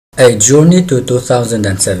A journey to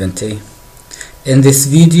 2070. In this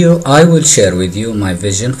video, I will share with you my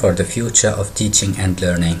vision for the future of teaching and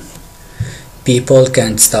learning. People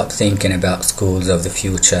can't stop thinking about schools of the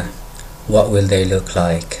future. What will they look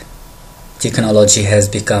like? Technology has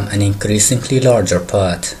become an increasingly larger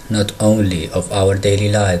part, not only of our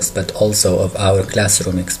daily lives, but also of our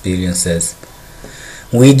classroom experiences.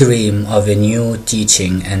 We dream of a new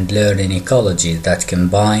teaching and learning ecology that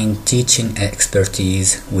combines teaching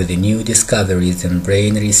expertise with new discoveries in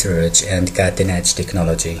brain research and cutting-edge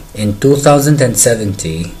technology. In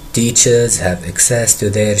 2070, teachers have access to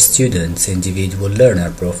their students' individual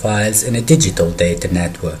learner profiles in a digital data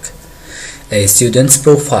network. A student's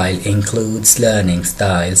profile includes learning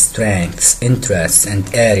styles, strengths, interests,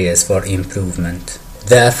 and areas for improvement.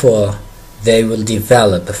 Therefore, they will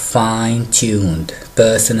develop a fine-tuned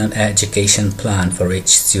personal education plan for each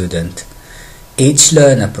student. Each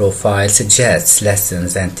learner profile suggests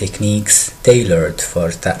lessons and techniques tailored for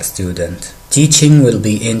that student. Teaching will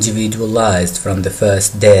be individualized from the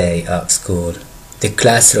first day of school. The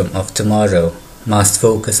classroom of tomorrow must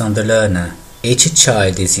focus on the learner. Each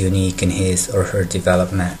child is unique in his or her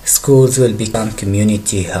development. Schools will become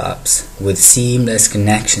community hubs with seamless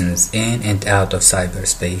connections in and out of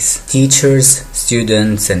cyberspace. Teachers,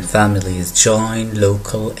 students, and families join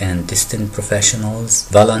local and distant professionals,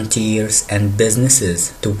 volunteers, and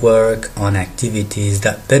businesses to work on activities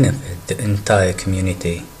that benefit the entire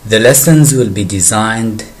community. The lessons will be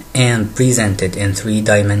designed and presented in 3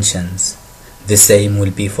 dimensions. The same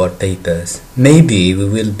will be for papers. Maybe we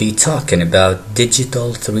will be talking about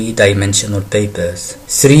digital 3-dimensional papers.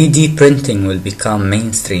 3D printing will become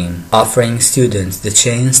mainstream, offering students the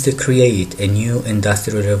chance to create a new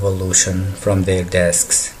industrial revolution from their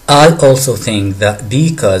desks. I also think that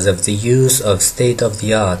because of the use of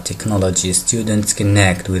state-of-the-art technology, students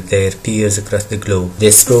connect with their peers across the globe.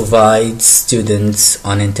 This provides students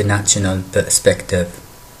an international perspective.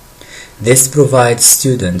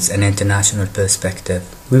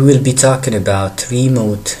 We will be talking about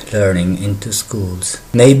remote learning into schools.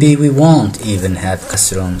 Maybe we won't even have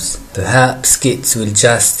classrooms. Perhaps kids will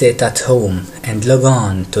just sit at home and log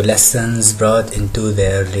on to lessons brought into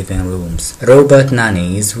their living rooms. Robot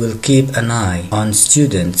nannies will keep an eye on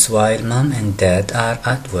students while mom and dad are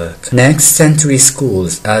at work. Next century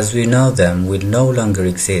schools as we know them will no longer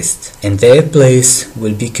exist. In their place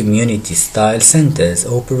will be community-style centers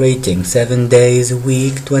operating 7 days a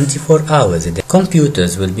week, 24 hours a day.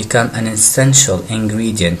 Computers will become an essential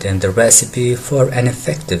ingredient in the recipe for an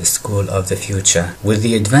effective school of the future. With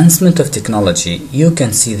the advancement of technology, you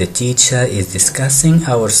can see the teacher is discussing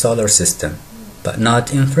our solar system, but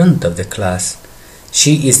not in front of the class.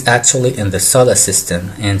 She is actually in the solar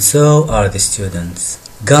system, and so are the students.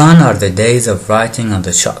 Gone are the days of writing on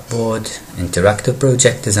the chalkboard, interactive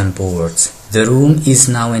projectors and boards. The room is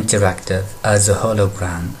now interactive as a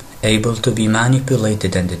hologram, able to be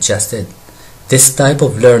manipulated and adjusted. This type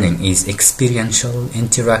of learning is experiential,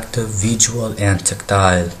 interactive, visual, and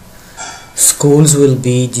tactile. Schools will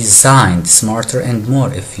be designed smarter and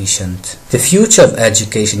more efficient. The future of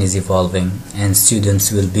education is evolving, and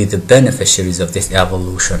students will be the beneficiaries of this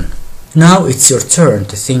evolution. Now it's your turn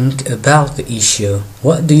to think about the issue.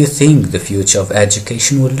 What do you think the future of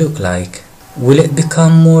education will look like? Will it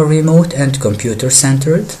become more remote and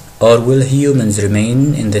computer-centered? Or will humans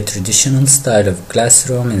remain in the traditional style of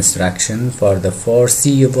classroom instruction for the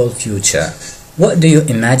foreseeable future? What do you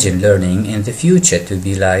imagine learning in the future to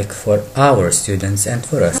be like for our students and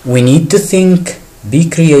for us? We need to think, be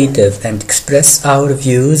creative, and express our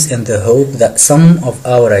views in the hope that some of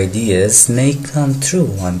our ideas may come true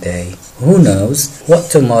one day. Who knows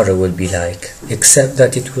what tomorrow will be like, except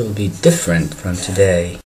that it will be different from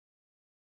today.